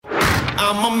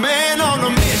I'm a man on a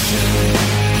mission.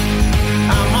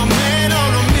 I'm a man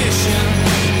on a mission.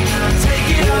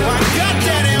 Take it up. I got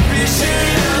that ambition.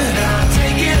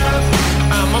 Take it up.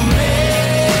 I'm a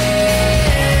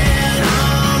man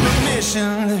on a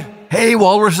mission. Hey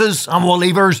walruses and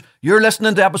wall-leavers, you're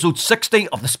listening to episode 60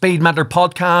 of the Speed Mentor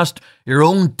podcast, your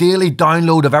own daily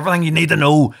download of everything you need to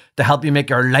know to help you make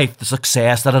your life the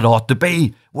success that it ought to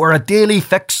be. We're a daily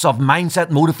fix of mindset,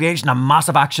 motivation and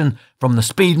massive action from the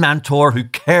Speed Mentor who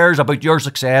cares about your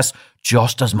success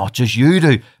just as much as you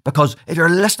do. Because if you're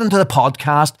listening to the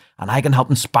podcast and I can help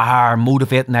inspire,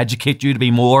 motivate and educate you to be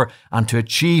more and to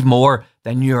achieve more,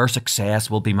 then your success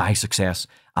will be my success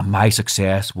and my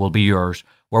success will be yours.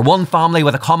 We're one family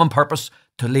with a common purpose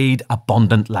to lead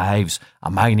abundant lives.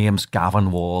 And my name's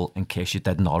Gavin Wall, in case you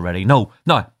didn't already know.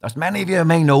 Now, as many of you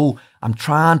may know, I'm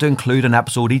trying to include an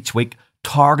episode each week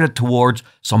targeted towards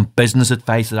some business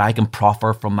advice that I can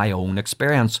proffer from my own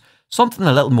experience. Something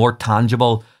a little more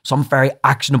tangible, some very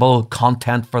actionable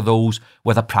content for those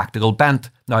with a practical bent.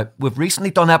 Now, we've recently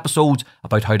done episodes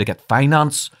about how to get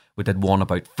finance. We did one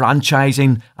about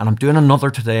franchising, and I'm doing another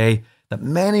today that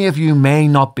many of you may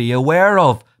not be aware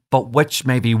of, but which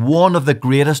may be one of the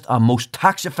greatest and most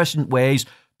tax-efficient ways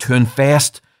to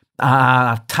invest.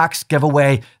 A tax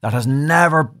giveaway that has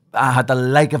never had the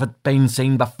like of it been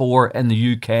seen before in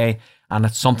the UK, and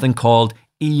it's something called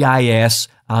EIS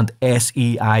and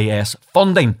SEIS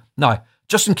funding. Now,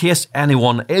 just in case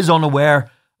anyone is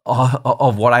unaware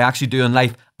of what I actually do in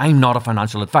life, I'm not a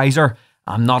financial advisor.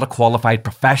 I'm not a qualified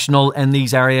professional in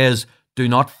these areas. Do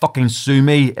not fucking sue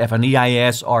me if an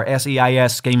EIS or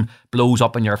SEIS scheme blows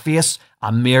up in your face.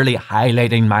 I'm merely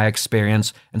highlighting my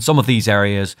experience in some of these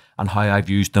areas and how I've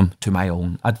used them to my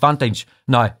own advantage.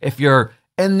 Now, if you're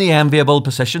in the enviable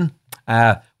position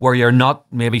where you're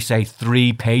not maybe, say,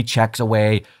 3 paychecks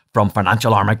away from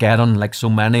financial Armageddon like so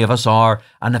many of us are,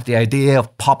 and if the idea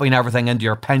of popping everything into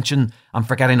your pension and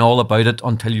forgetting all about it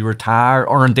until you retire,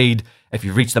 or indeed if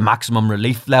you've reached the maximum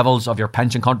relief levels of your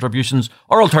pension contributions,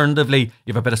 or alternatively,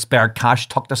 you have a bit of spare cash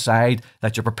tucked aside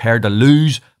that you're prepared to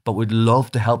lose, but would love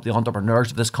to help the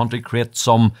entrepreneurs of this country create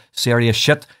some serious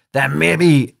shit, then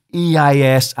maybe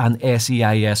EIS and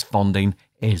SEIS funding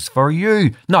is for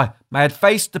you. Now, my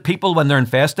advice to people when they're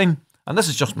investing, and this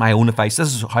is just my own advice,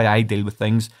 this is how I deal with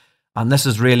things, and this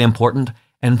is really important: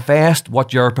 invest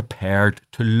what you're prepared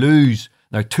to lose.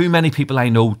 Now, too many people I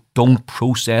know don't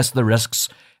process the risks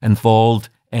involved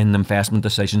in investment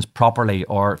decisions properly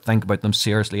or think about them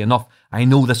seriously enough. I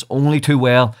know this only too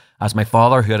well, as my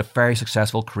father, who had a very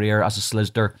successful career as a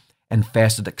solicitor,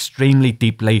 invested extremely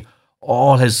deeply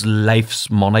all his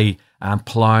life's money and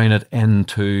ploughing it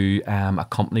into a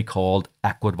company called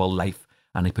Equitable Life.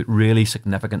 And he put really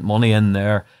significant money in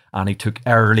there, and he took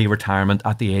early retirement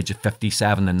at the age of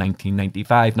 57 in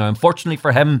 1995. Now, unfortunately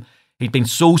for him, he'd been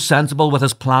so sensible with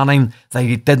his planning that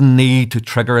he didn't need to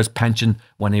trigger his pension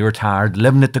when he retired,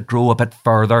 leaving it to grow a bit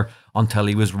further until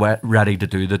he was ready to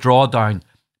do the drawdown.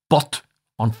 But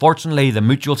unfortunately, the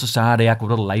Mutual Society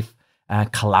Equitable Life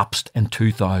collapsed in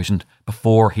 2000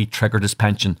 before he triggered his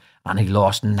pension, and he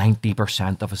lost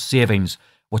 90% of his savings,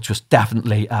 which was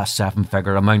definitely a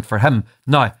 7-figure amount for him.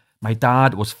 Now, my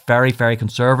dad was very, very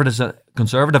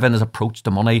conservative in his approach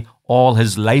to money all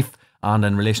his life and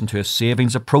in relation to his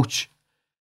savings approach.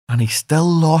 And he still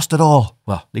lost it all.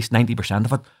 Well, at least 90%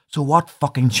 of it. So what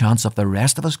fucking chance have the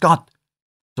rest of us got?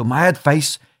 So my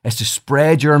advice is to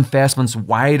spread your investments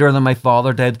wider than my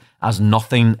father did, as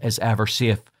nothing is ever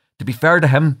safe. To be fair to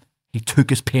him, he took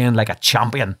his pain like a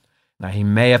champion. Now, he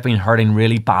may have been hurting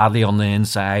really badly on the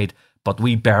inside, but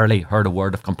we barely heard a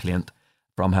word of complaint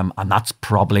from him, and that's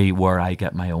probably where I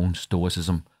get my own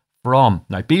stoicism from.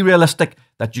 Now, be realistic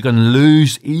that you can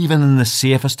lose even in the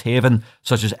safest haven,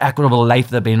 such as Equitable Life,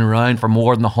 that have been around for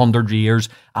more than 100 years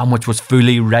and which was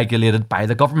fully regulated by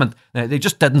the government. Now, they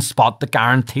just didn't spot the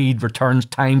guaranteed returns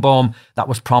time bomb that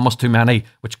was promised to many,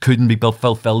 which couldn't be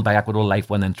fulfilled by Equitable Life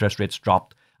when interest rates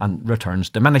dropped and returns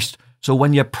diminished. So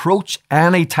when you approach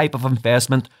any type of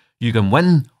investment, you can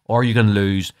win or you can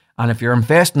lose. And if you're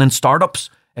investing in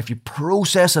startups, if you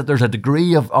process it, there's a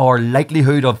degree of or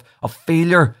likelihood of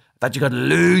failure that you could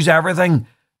lose everything,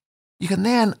 you can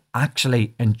then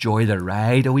actually enjoy the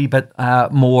ride a wee bit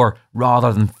more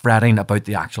rather than fretting about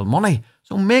the actual money.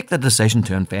 So make the decision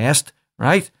to invest,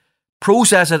 right?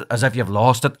 Process it as if you've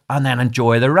lost it and then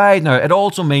enjoy the ride. Now, it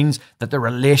also means that the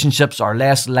relationships are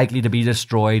less likely to be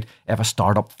destroyed if a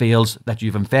startup fails that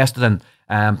you've invested in,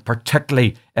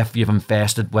 particularly if you've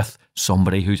invested with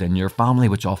somebody who's in your family,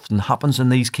 which often happens in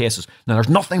these cases. Now, there's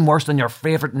nothing worse than your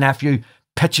favourite nephew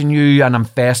pitching you an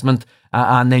investment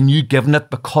and then you giving it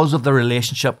because of the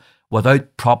relationship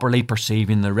without properly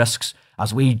perceiving the risks.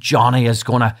 As wee Johnny is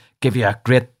going to give you a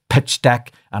great pitch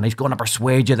deck and he's going to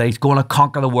persuade you that he's going to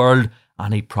conquer the world,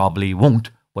 and he probably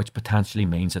won't, which potentially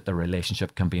means that the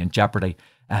relationship can be in jeopardy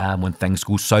when things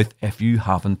go south if you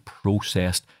haven't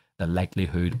processed the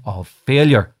likelihood of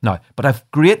failure. Now, but I've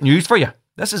great news for you.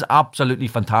 This is absolutely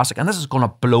fantastic, and this is going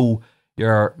to blow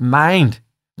your mind.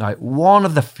 Now, one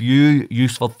of the few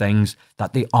useful things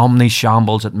that the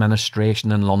omni-shambles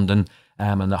administration in London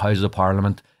and the Houses of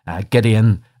Parliament get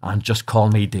in and just call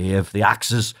me Dave, the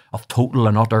axes of total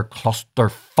and utter cluster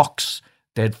fucks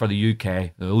did for the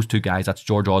UK, those two guys, that's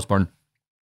George Osborne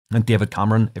and David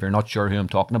Cameron, if you're not sure who I'm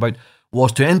talking about,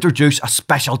 was to introduce a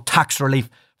special tax relief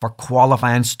for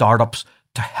qualifying startups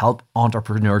to help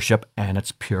entrepreneurship in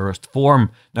its purest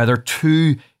form. Now, there are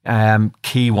two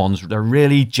key ones. They're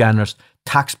really generous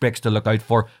tax breaks to look out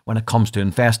for when it comes to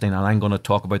investing, and I'm going to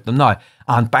talk about them now.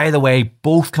 And by the way,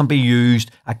 both can be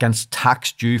used against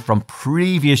tax due from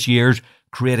previous years,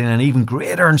 creating an even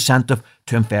greater incentive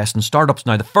to invest in startups.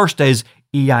 Now, the first is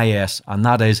EIS, and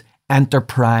that is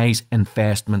Enterprise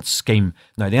Investment Scheme.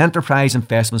 Now, the Enterprise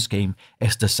Investment Scheme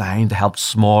is designed to help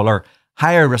smaller,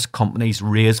 higher risk companies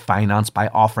raise finance by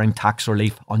offering tax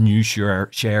relief on new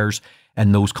shares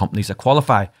in those companies that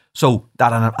qualify. So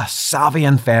that a savvy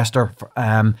investor,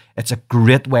 it's a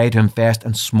great way to invest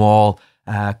in small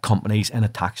companies in a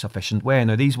tax efficient way.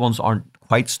 Now, these ones aren't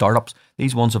quite startups.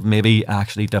 These ones have maybe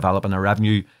actually developing a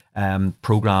revenue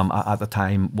program at the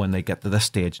time when they get to this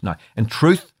stage. Now, in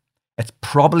truth, it's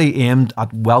probably aimed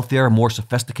at wealthier, more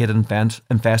sophisticated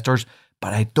investors,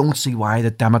 but I don't see why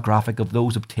the demographic of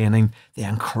those obtaining the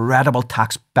incredible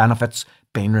tax benefits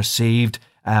being received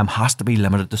has to be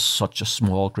limited to such a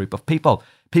small group of people.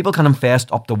 People can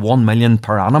invest up to 1 million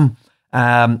per annum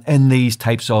in these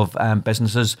types of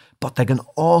businesses, but they can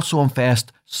also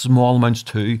invest small amounts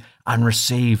too and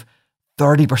receive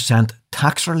 30%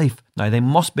 tax relief. Now, they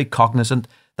must be cognizant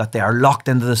that they are locked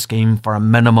into the scheme for a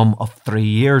minimum of 3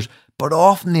 years, but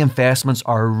often the investments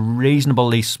are a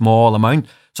reasonably small amount,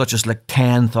 such as like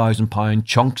 £10,000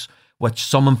 chunks, which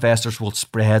some investors will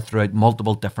spread throughout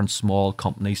multiple different small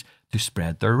companies to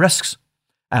spread their risks.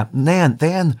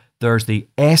 Then there's the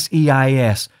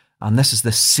SEIS, and this is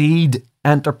the Seed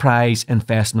Enterprise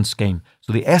Investment Scheme.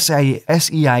 So the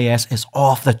SEIS is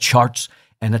off the charts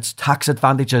in its tax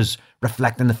advantages,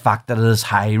 reflecting the fact that it is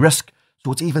high risk.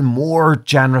 So it's even more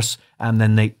generous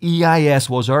than the EIS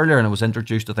was earlier, and it was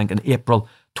introduced, I think, in April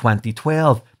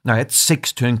 2012. Now, it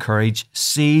seeks to encourage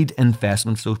seed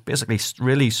investments, so basically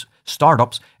really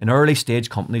startups in early stage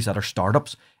companies that are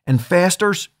startups.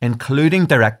 Investors, including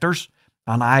directors,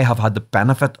 and I have had the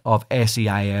benefit of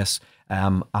SEIS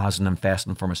as an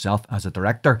investment for myself as a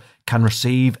director, can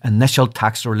receive initial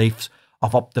tax reliefs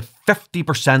of up to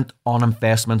 50% on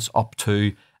investments up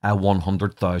to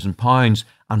 £100,000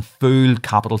 and full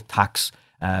capital tax,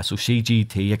 so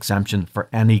CGT exemption for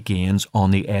any gains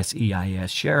on the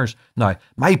SEIS shares. Now,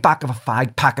 my back of a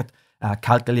fag packet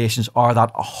calculations are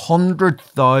that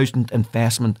 100,000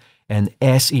 investment in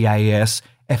SEIS,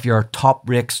 if you're a top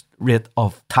rate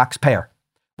of taxpayer,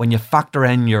 when you factor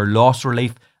in your loss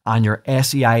relief and your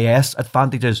SEIS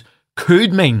advantages,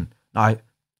 could mean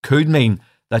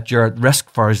that you're at risk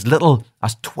for as little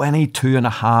as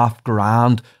 22.5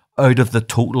 grand out of the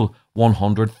total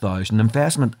 100,000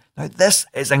 investment. Now, this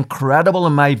is incredible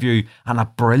in my view, and a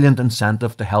brilliant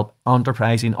incentive to help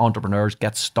enterprising entrepreneurs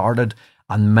get started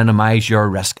and minimise your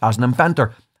risk as an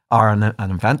investor.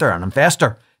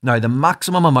 Now, the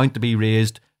maximum amount to be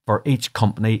raised for each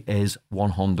company is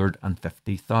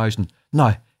 150,000.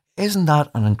 Now, isn't that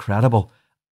an incredible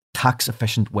tax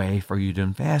efficient way for you to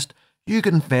invest? You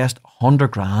could invest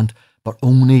 100 grand, but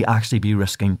only actually be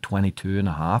risking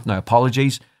 22.5. Now,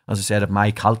 apologies, as I said, if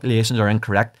my calculations are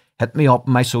incorrect, hit me up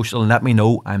on my social and let me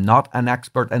know. I'm not an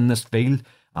expert in this field.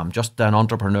 I'm just an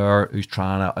entrepreneur who's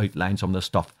trying to outline some of this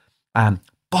stuff.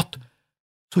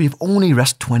 So you've only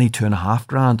risked 22.5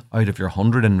 grand out of your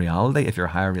 100 in reality if you're a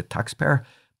higher rate taxpayer,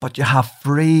 but you have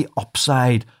free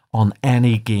upside on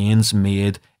any gains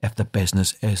made if the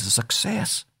business is a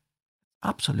success.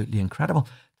 Absolutely incredible.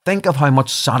 Think of how much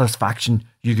satisfaction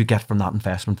you could get from that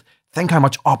investment. Think how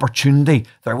much opportunity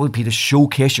there would be to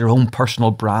showcase your own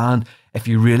personal brand if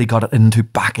you really got it into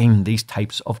backing these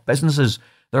types of businesses.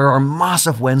 There are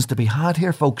massive wins to be had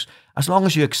here, folks, as long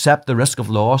as you accept the risk of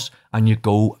loss and you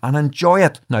go and enjoy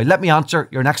it. Now, let me answer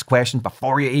your next question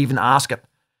before you even ask it.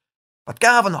 But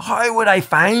Gavin, how would I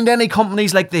find any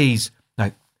companies like these?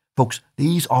 Now, folks,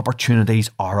 these opportunities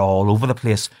are all over the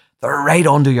place. They're right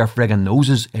under your friggin'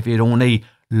 noses if you'd only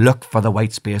look for the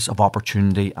white space of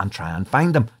opportunity and try and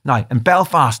find them. Now, in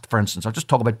Belfast, for instance, I'll just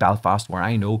talk about Belfast, where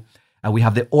I know We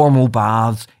have the Ormo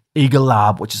Baths Eagle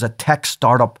Lab, which is a tech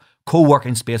startup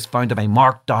co-working space founded by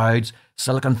Mark Dowds,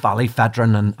 Silicon Valley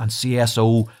veteran and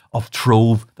CSO of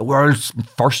Trove, the world's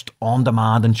first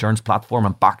on-demand insurance platform,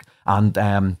 and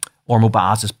Ormo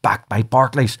Baths is backed by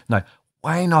Barclays. Now,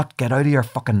 why not get out of your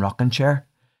fucking rocking chair?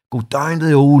 Go down to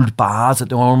the old baths at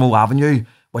the Ormo Avenue,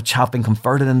 which have been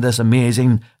converted into this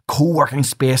amazing co-working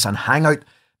space, and hang out.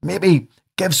 Maybe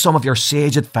give some of your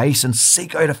sage advice and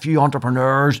seek out a few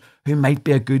entrepreneurs who might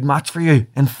be a good match for you.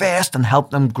 Invest and help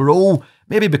them grow.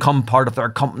 Maybe become part of their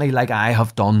company like I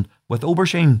have done with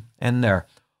Aubergine in there.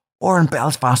 Or in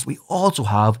Belfast, we also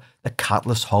have the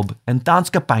Catalyst Hub in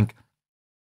Danske Bank,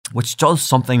 which does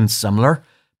something similar,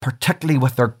 particularly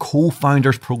with their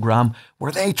co-founders program,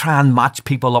 where they try and match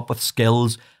people up with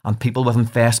skills and people with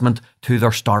investment to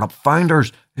their startup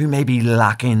founders who may be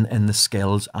lacking in the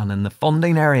skills and in the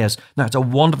funding areas. Now, it's a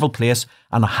wonderful place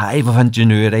and a hive of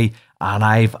ingenuity, and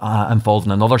I've involved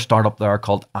in another startup there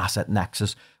called Asset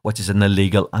Nexus, which is in the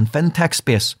legal and fintech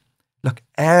space. Look,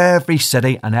 every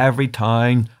city and every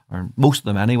town, or most of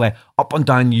them anyway, up and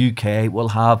down the UK will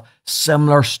have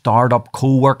similar startup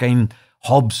co-working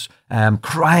hubs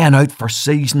crying out for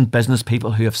seasoned business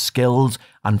people who have skills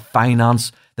and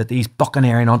finance that these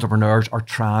buccaneering entrepreneurs are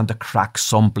trying to crack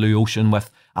some blue ocean with,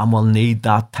 and will need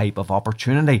that type of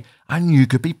opportunity. And you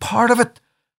could be part of it.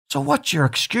 So what's your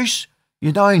excuse?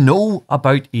 You now know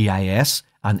about EIS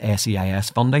and SEIS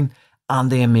funding and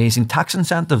the amazing tax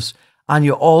incentives. And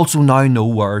you also now know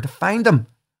where to find them.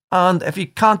 And if you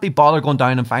can't be bothered going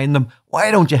down and find them,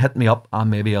 why don't you hit me up and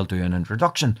maybe I'll do an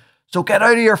introduction. So get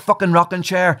out of your fucking rocking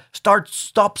chair,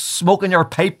 stop smoking your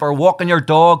pipe or walking your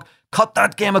dog, cut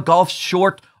that game of golf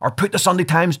short or put the Sunday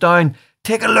Times down,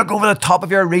 take a look over the top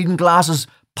of your reading glasses,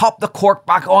 pop the cork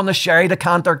back on the sherry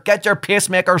decanter, get your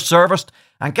pacemaker serviced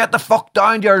and get the fuck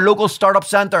down to your local startup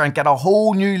centre and get a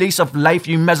whole new lease of life,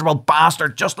 you miserable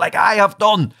bastard, just like I have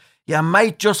done. You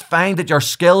might just find that your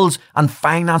skills and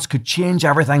finance could change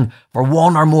everything for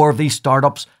one or more of these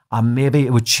startups, and maybe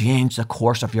it would change the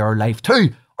course of your life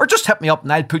too. Or just hit me up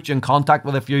and I'll put you in contact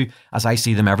with a few as I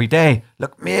see them every day.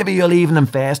 Look, maybe you'll even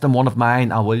invest in one of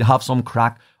mine and we'll have some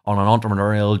crack on an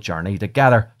entrepreneurial journey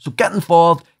together. So get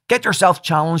involved, get yourself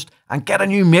challenged, and get a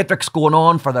new matrix going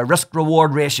on for the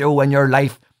risk-reward ratio in your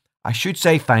life. I should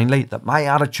say finally that my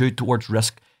attitude towards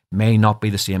risk may not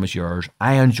be the same as yours.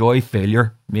 I enjoy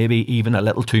failure, maybe even a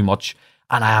little too much,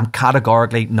 and I am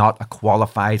categorically not a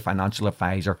qualified financial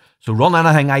advisor. So run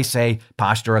anything I say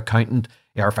past your accountant,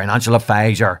 your financial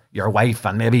advisor, your wife,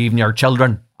 and maybe even your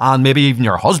children, and maybe even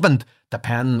your husband,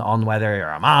 depending on whether you're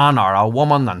a man or a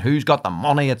woman and who's got the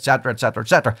money, etc., etc.,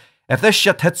 etc. If this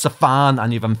shit hits the fan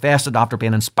and you've invested after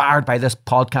being inspired by this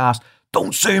podcast,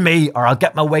 don't sue me or I'll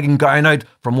get my wig and gown out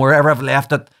from wherever I've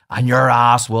left it and your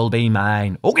ass will be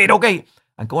mine. Okay.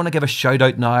 I'm going to give a shout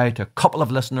out now to a couple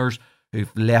of listeners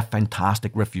who've left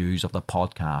fantastic reviews of the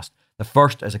podcast. The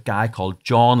first is a guy called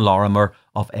John Lorimer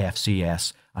of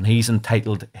FCS, and he's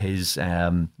entitled his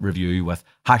review with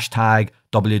hashtag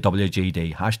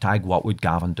WWGD, hashtag what would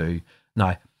Gavin do.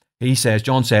 Now,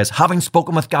 John says, having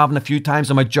spoken with Gavin a few times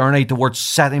on my journey towards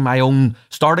starting my own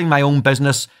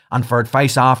business, and for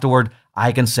advice afterward,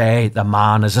 I can say the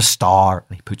man is a star.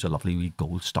 And he puts a lovely wee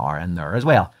gold star in there as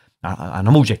well, an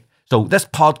emoji. So this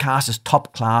podcast is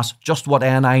top class, just what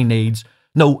NI needs.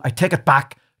 No, I take it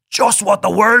back. Just what the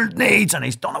world needs. And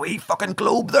he's done a wee fucking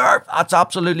globe there. That's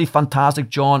absolutely fantastic,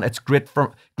 John. It's great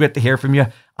to hear from you.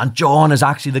 And John is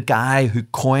actually the guy who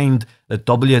coined the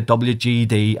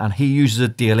WWGD, and he uses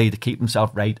it daily to keep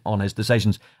himself right on his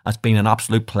decisions. It's been an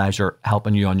absolute pleasure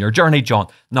helping you on your journey, John.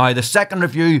 Now, the second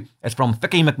review is from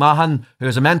Vicky McMahon, who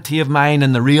is a mentee of mine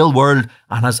in the real world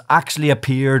and has actually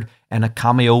appeared in a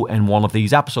cameo in one of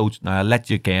these episodes. Now, I'll let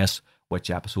you guess which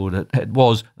episode it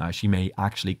was. Now, she may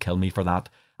actually kill me for that.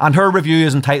 And her review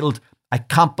is entitled, I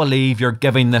can't believe you're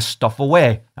giving this stuff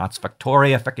away. That's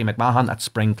Victoria Vicky McMahon at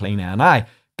Spring Clean NI.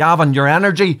 Gavin, your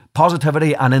energy,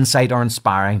 positivity and insight are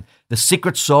inspiring. The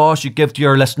secret sauce you give to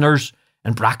your listeners,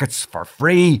 in brackets for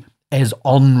free, is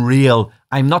unreal.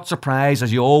 I'm not surprised,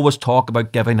 as you always talk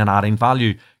about giving and adding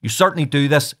value. You certainly do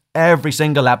this every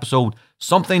single episode.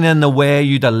 Something in the way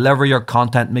you deliver your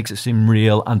content makes it seem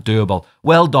real and doable.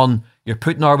 Well done. You're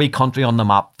putting our wee country on the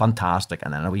map. Fantastic.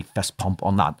 And then a wee fist pump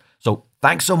on that. So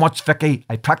thanks so much, Vicky.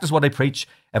 I practice what I preach.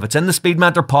 If it's in the Speed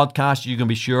Mentor podcast, you can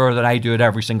be sure that I do it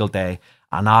every single day.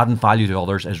 And adding value to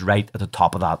others is right at the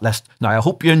top of that list. Now, I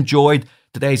hope you enjoyed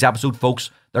today's episode, folks.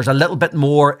 There's a little bit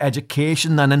more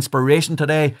education and inspiration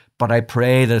today, but I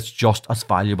pray that it's just as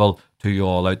valuable to you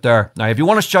all out there. Now, if you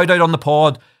want to shout out on the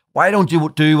pod, why don't you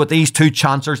do what these two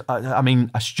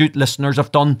astute listeners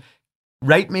have done?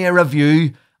 write me a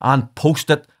review and post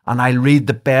it, and I'll read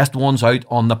the best ones out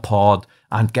on the pod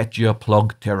and get you a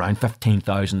plug to around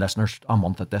 15,000 listeners a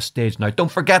month at this stage. Now,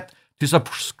 don't forget to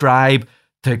subscribe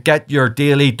to get your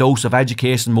daily dose of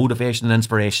education, motivation and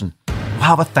inspiration.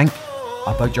 Have a think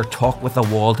about your talk with the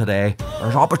wall today.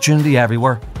 There's opportunity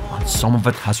everywhere, and some of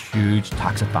it has huge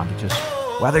tax advantages.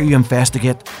 Whether you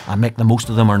investigate and make the most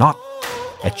of them or not,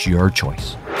 it's your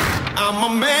choice.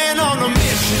 I'm a man on a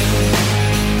mission.